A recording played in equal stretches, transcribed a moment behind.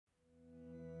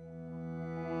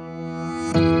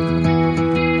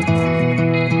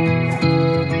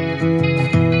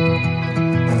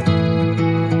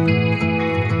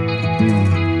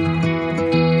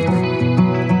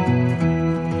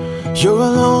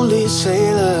lonely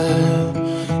sailor,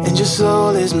 and your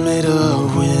soul is made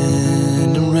of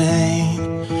wind and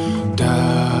rain,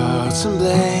 doubts and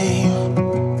blame.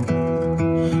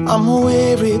 I'm a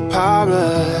weary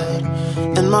pirate,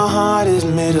 and my heart is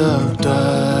made of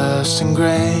dust and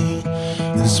grain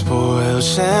and spoiled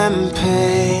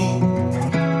champagne.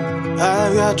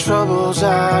 I've got troubles,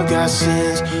 I've got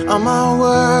sins, I'm my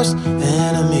worst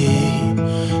enemy,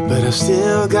 but I've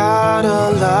still got a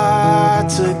lot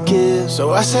to give.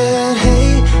 So I said,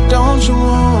 hey, don't you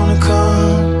wanna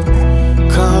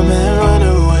come and run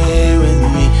away with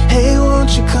me? Hey,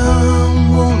 won't you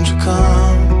come, won't you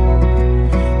come?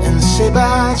 And say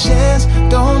by chance,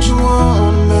 don't you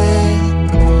wanna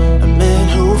make a man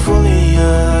who fully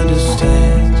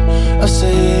understands a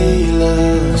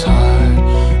sailor's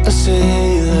heart, a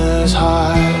sailor's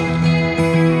heart.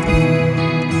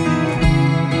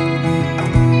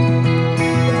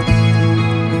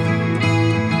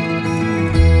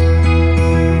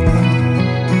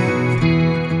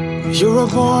 You're a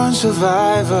born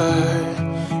survivor,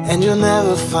 and you'll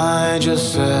never find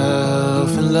yourself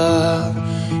in love.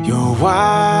 You're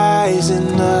wise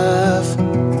enough.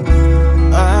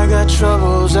 I got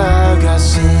troubles, I got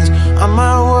sins, I'm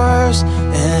my worst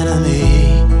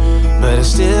enemy, but I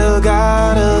still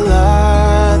got a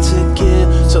lot to give.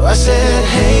 So I said,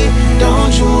 hey,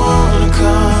 don't you wanna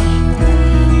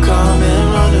come and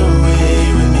run away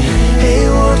with me? Hey,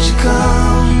 won't you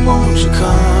come, won't you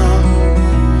come?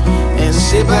 And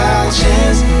say by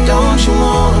chance, don't you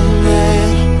wanna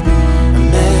make a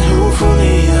man who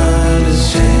fully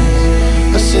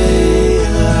understands a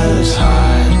sailor's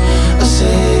heart, a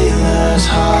sailor's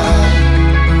heart.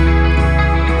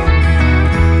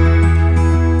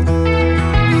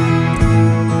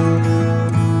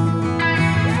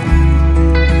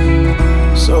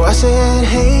 So I said,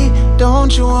 hey,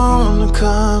 don't you wanna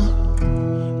come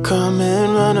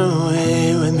and run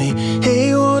away with me?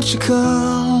 Hey, won't you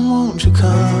come, won't you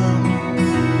come?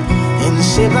 And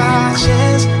say by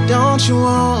chance, don't you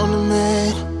wanna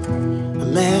meet a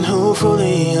man who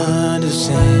fully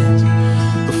understands,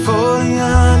 who fully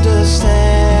understands